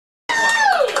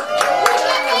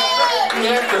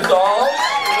Neanderthal,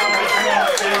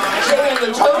 Jay and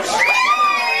the Toast,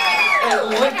 and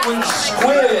Liquid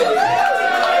Squid.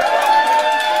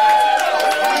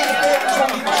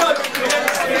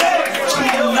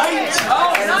 Tonight,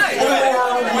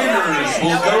 four winners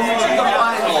will go to the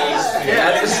finals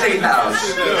at the State House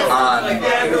on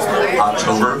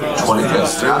October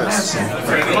 25th.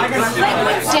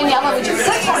 Daniela, would you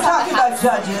Since we're talking about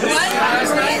judges, these are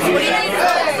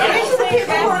the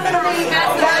people who are going to be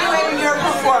evaluating your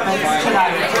performance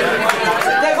tonight.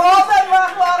 They've all done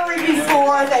Rock Lottery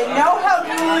before. They know how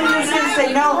grueling this is.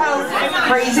 They know how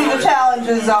crazy the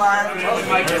challenges are.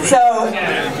 So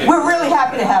we're really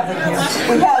happy to have them here.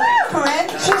 We have Corinne.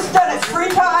 She's done it 3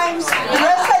 times. The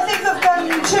rest, I think, have done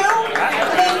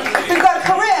 2. We've got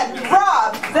Corinne,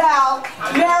 Rob, Val,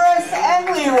 Maris, and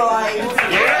Leroy.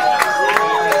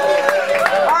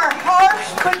 Our harsh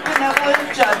but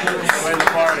benevolent judges.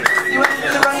 You want to do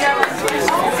the rundown?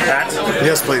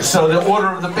 Yes, please. So the order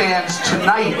of the bands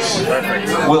tonight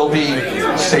will be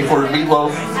Safeword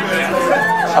Meatloaf,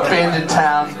 Abandoned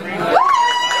Town,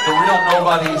 The Real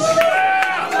Nobodies,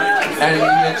 and The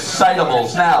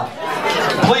Excitables. Now,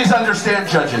 please understand,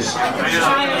 judges.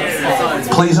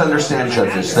 Please understand,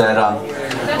 judges, that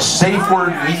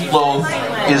Safeword Meatloaf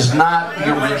is not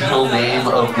the original name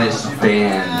of this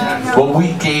band. What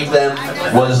we gave them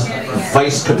was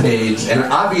Vicecapades, and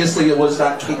obviously it was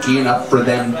not kinky enough for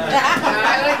them.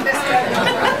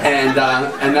 And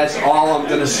that's all I'm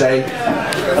going to say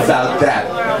about that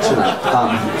tonight.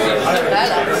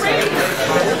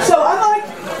 So unlike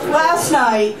last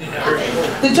night,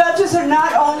 the judges are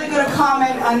not only going to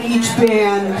comment on each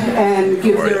band and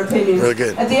give their opinions. Really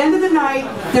good. At the end of the night,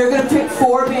 they're going to pick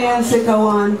 4 bands that go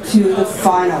on to the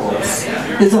finals.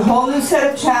 There's a whole new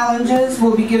set of challenges.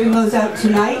 We'll be giving those out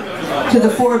tonight to the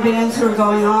 4 bands who are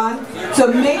going on. So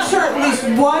make sure at least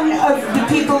one of the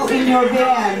people in your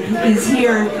band is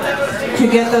here to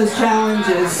get those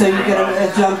challenges so you get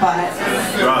a jump on it.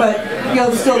 But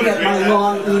you'll still get my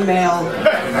long email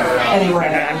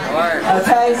anyway.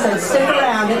 Okay, so stick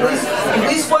around. At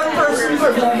least one person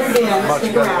from every band.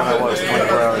 Stick around.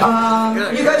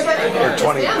 You guys ready? Or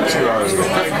 22 hours ago.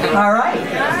 All right.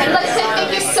 And let's say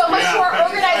thank you so much to our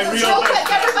organizers. Real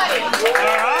quick, everybody.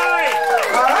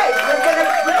 All right, we're going to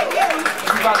bring in.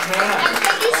 And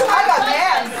thank you to our judges.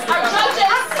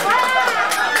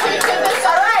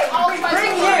 All right, we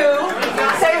bring you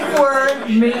Safeword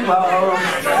Meatloaf.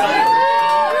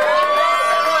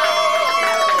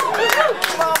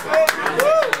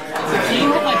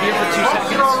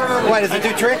 Why, does it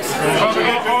do tricks?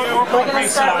 We're going to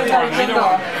start with our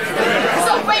jingle.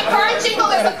 So wait, for our jingle,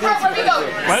 there's a part where we go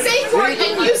safe word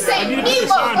and you say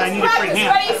meatloaf. Let's practice.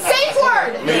 Ready? Safe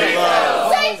word.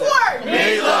 Meatloaf. Safe word.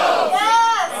 Meatloaf.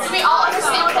 Yes. Do we all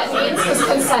understand what that means? Because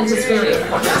consent is very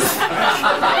important.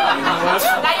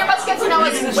 Now you're about to get to know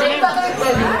us way better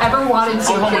than you ever wanted to.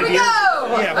 Here we go.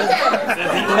 Yeah, Okay.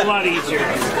 it's a lot easier.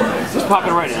 Just pop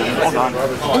it right in. Hold on.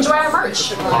 Enjoy our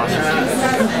merch. Awesome.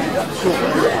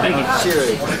 Thank you.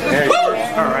 Cheers.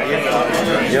 All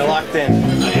right. You're locked in.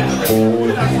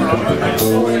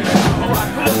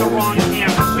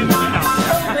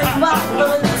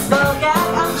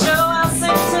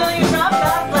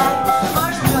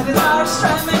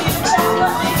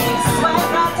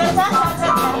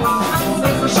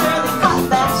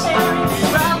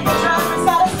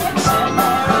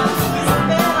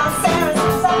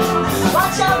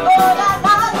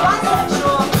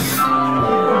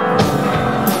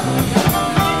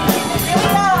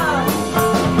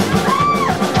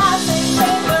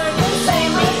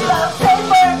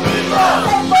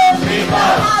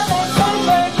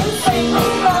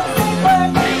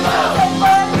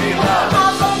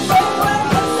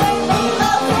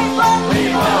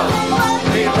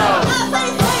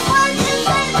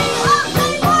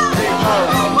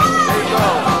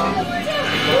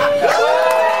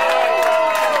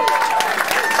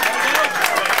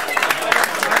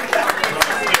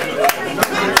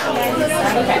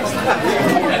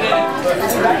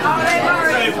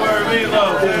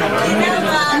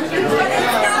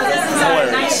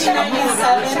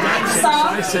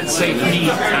 I said safe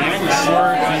meat.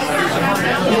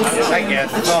 I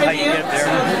guess. That's all how you get there.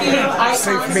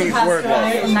 Safe meat, word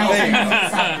love.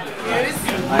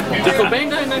 Did Cobain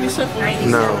die in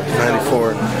 97? No,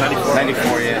 94.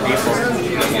 94, yeah,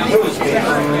 94.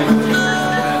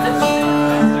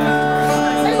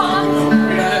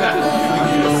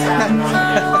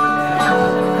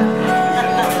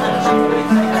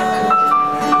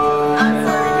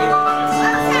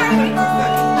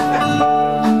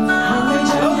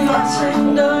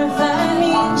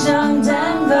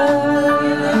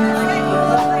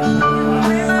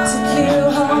 Took you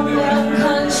home.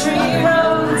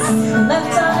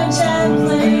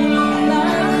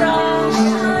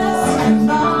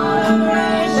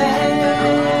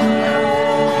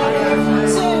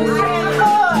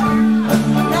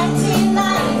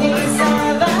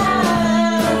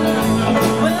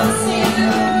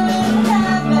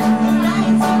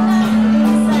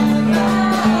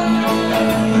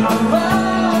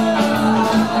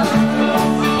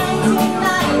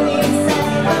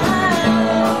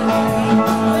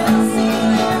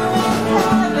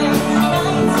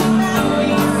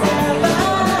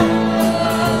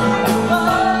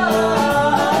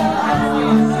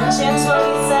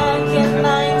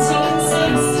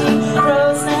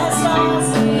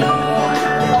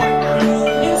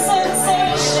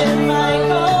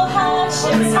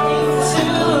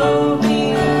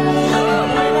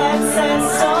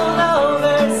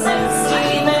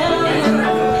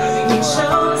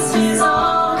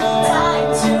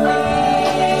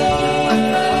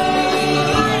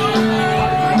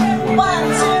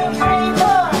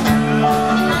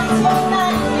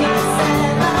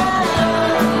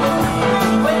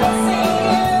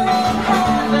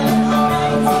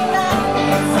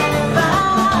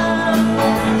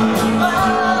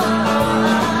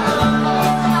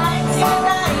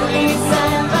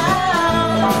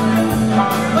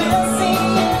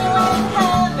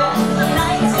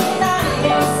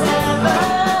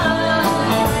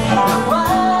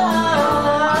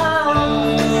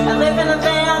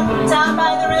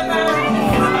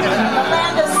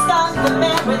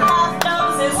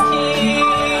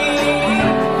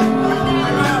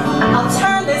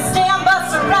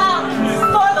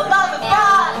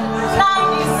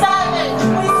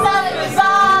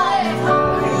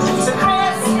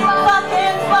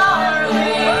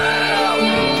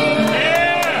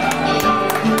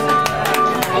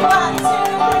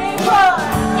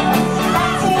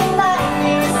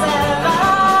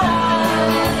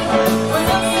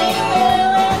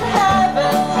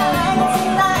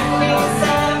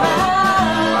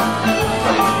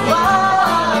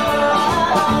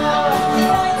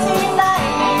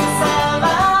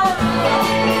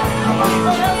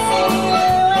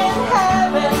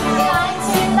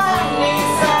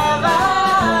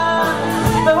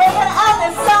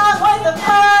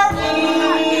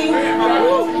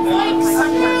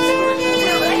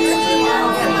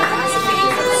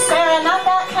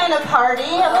 Party,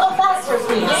 a little faster,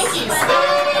 please. Yankees.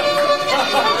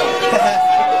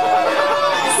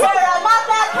 Sarah, not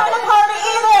that kind of party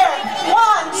either.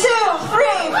 1, 2,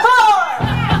 3,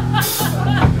 4.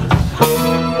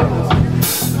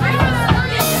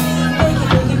 Biggie,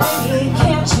 biggie, biggie,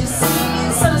 can't you see?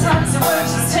 Sometimes your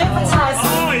words just hypnotize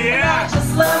me. Oh, yeah. I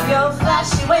just love your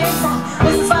flashy ways.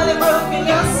 This is why they're broken,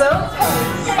 you're so paid.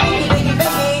 Biggie, biggie,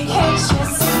 biggie, can't you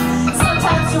see?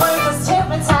 Sometimes your words just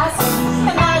hypnotize me.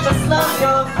 And I just love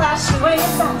your flashy ways.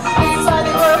 This is why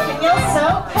they're broken, you're so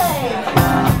paid.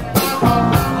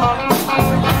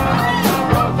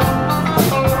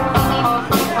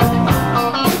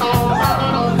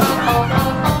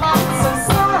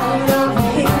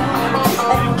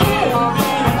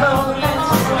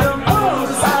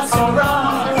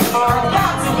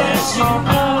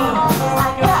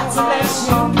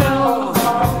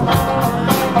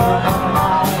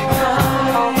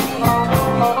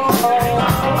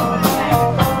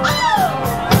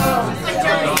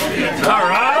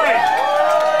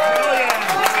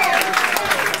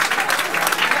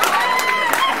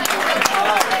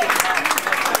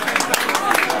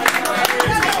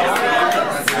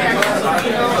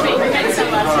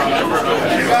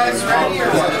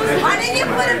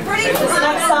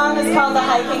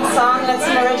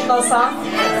 Song.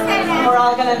 We're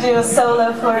all going to do a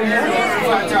solo for you.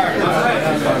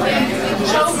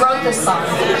 Joe wrote this song.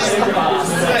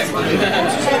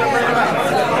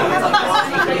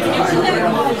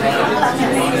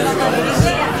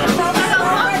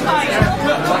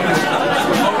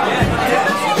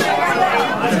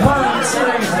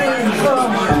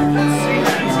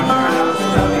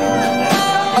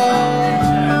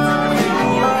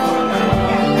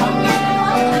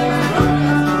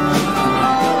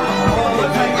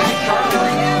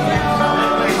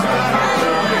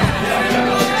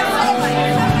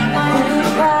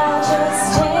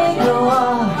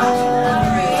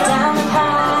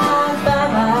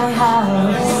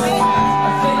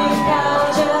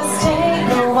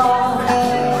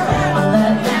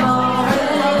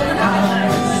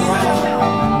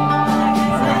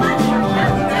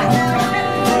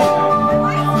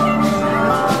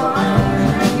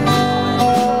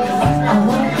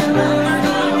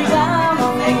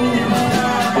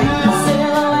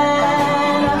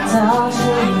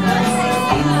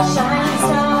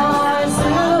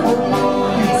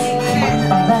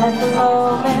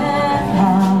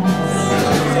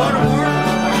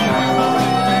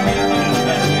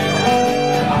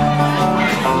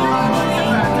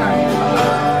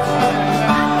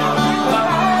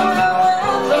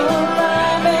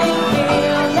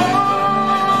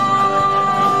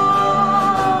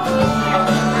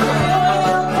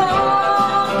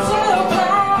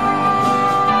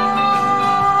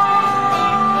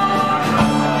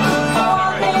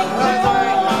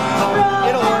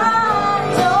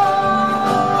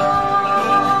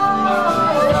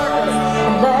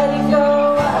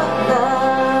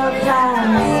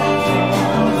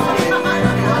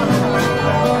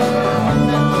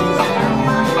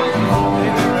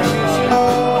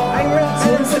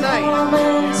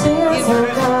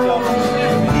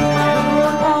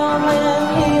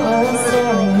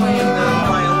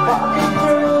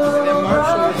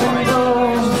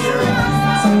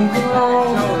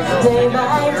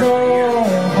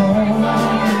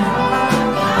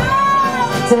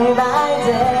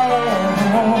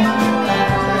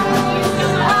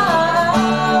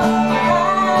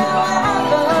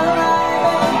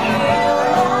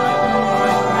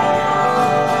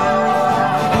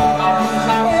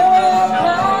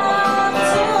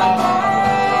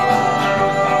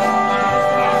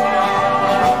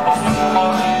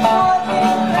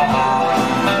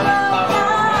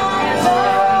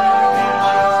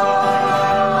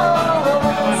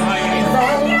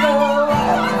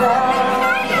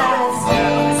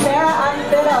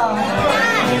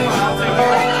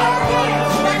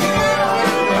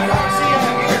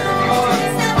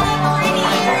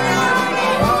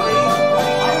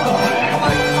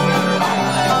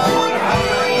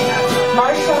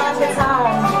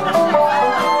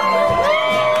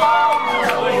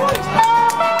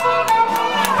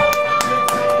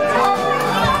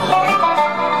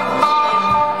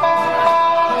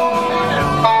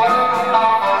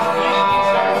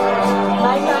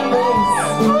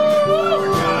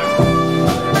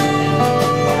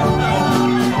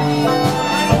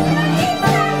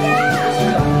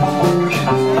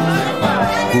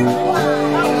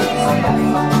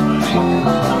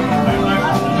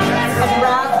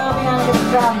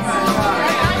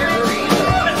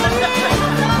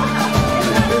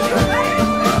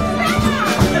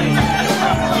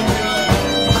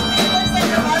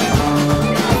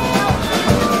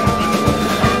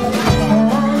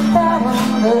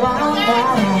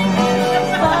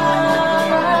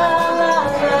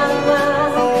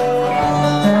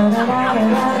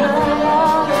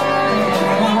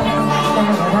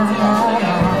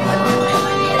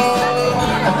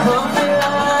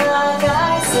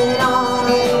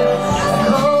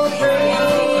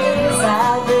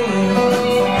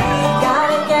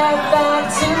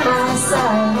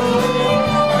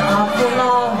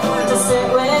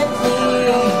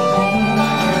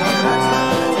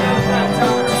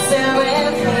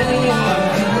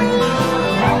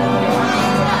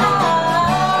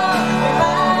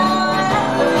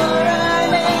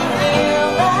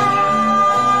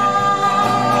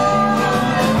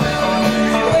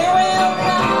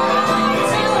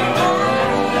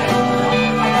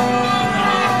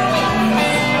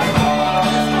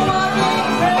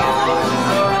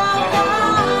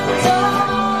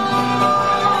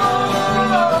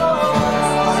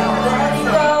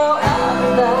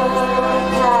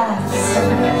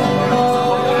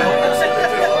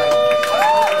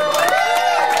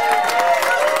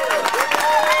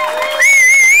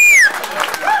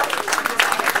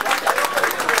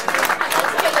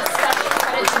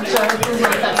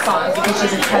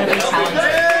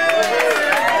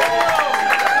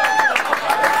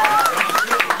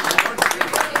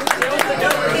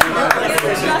 Our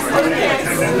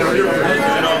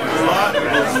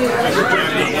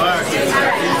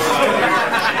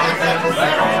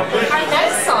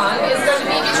next song is going to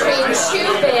be between two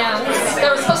bands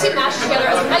that were supposed to be mashed together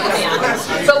as a mega band.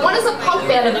 But one is a punk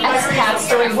band of expats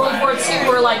during World War II who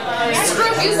were like,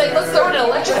 screw music, let's throw in an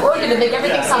electric organ to make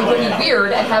everything sound really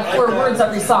weird and have 4 words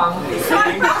every song.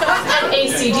 And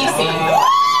AC/DC.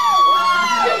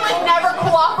 Who would never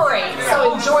cooperate,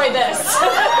 so enjoy this.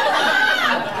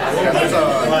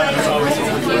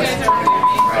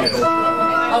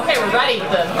 Okay, we're ready.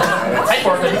 The pipe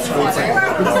organ.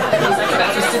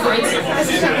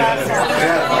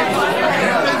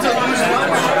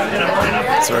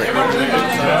 Sorry.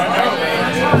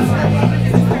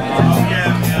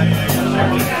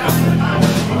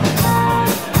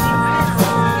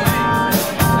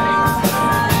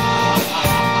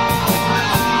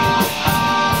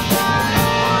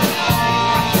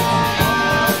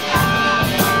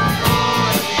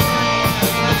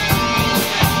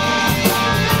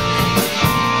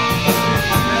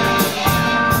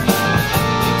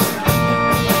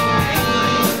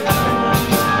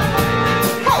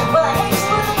 Well, I hate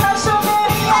you with a passion, man.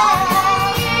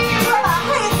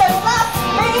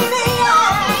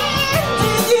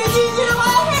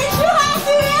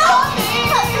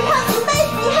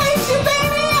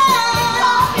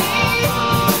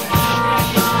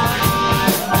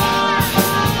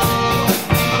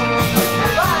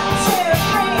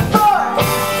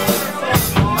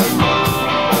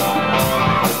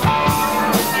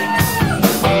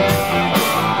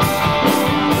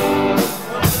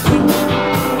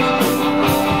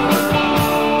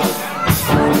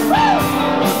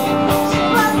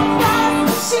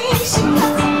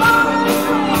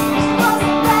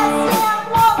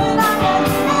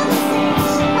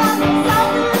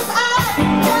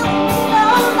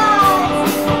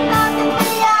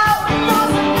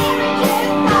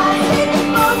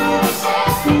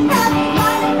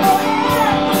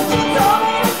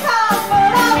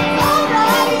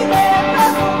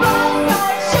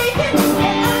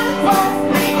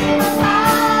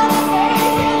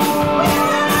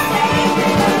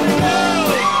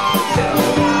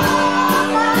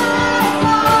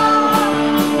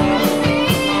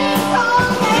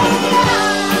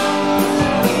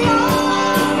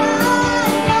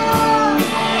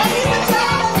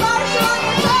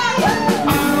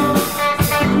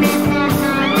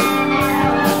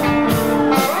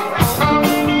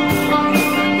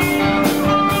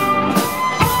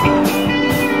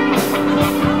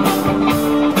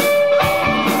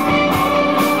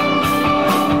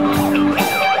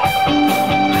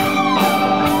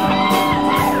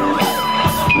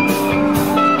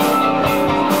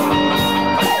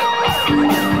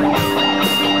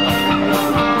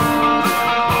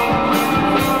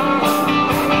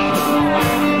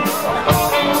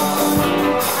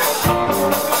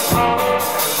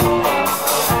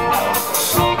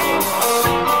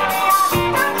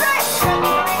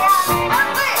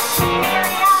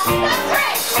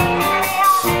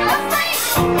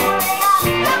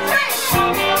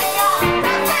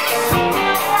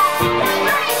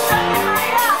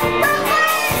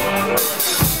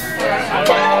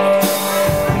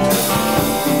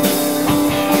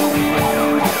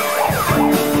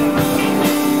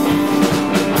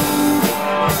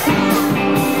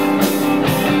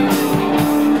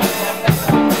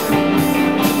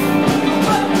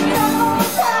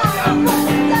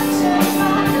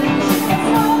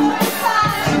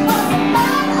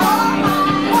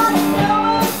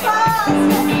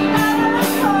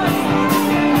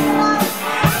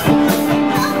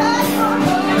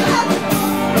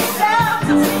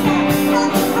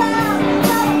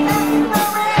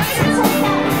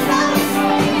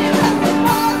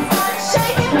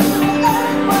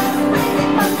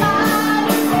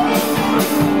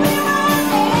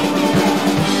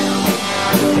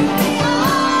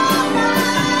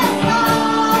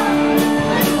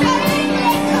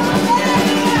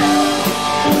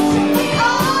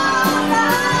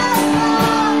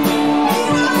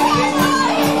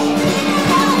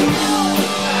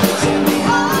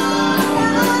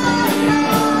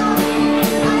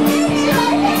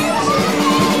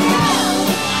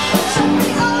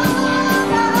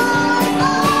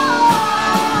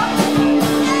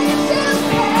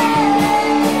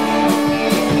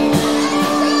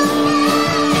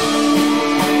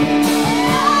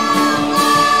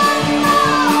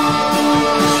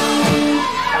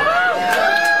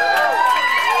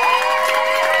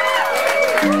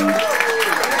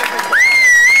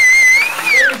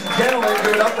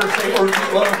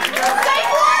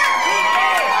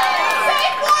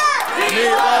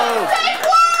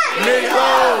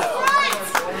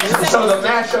 So the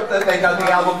mashup that they got,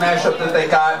 the album mashup that they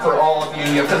got for all of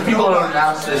you, because people don't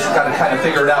announce this, got to kind of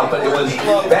figure it out, but it was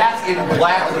back in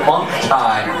Black Monk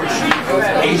time,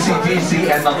 AC/DC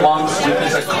and the Monks, which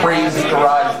is a crazy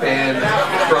garage band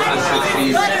from the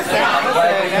 60s.